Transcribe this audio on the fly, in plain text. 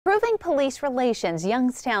Improving police relations,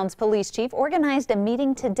 Youngstown's police chief organized a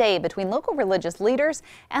meeting today between local religious leaders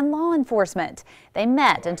and law enforcement. They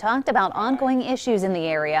met and talked about ongoing issues in the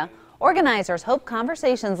area. Organizers hope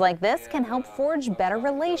conversations like this can help forge better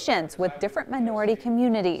relations with different minority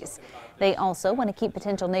communities. They also want to keep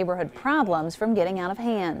potential neighborhood problems from getting out of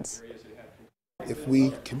hand. If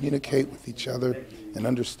we communicate with each other and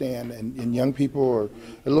understand, and young people are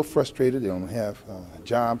a little frustrated, they don't have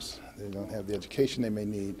jobs, they don't have the education they may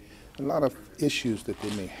need, a lot of issues that they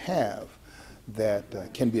may have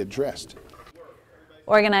that can be addressed.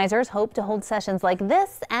 Organizers hope to hold sessions like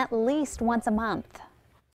this at least once a month.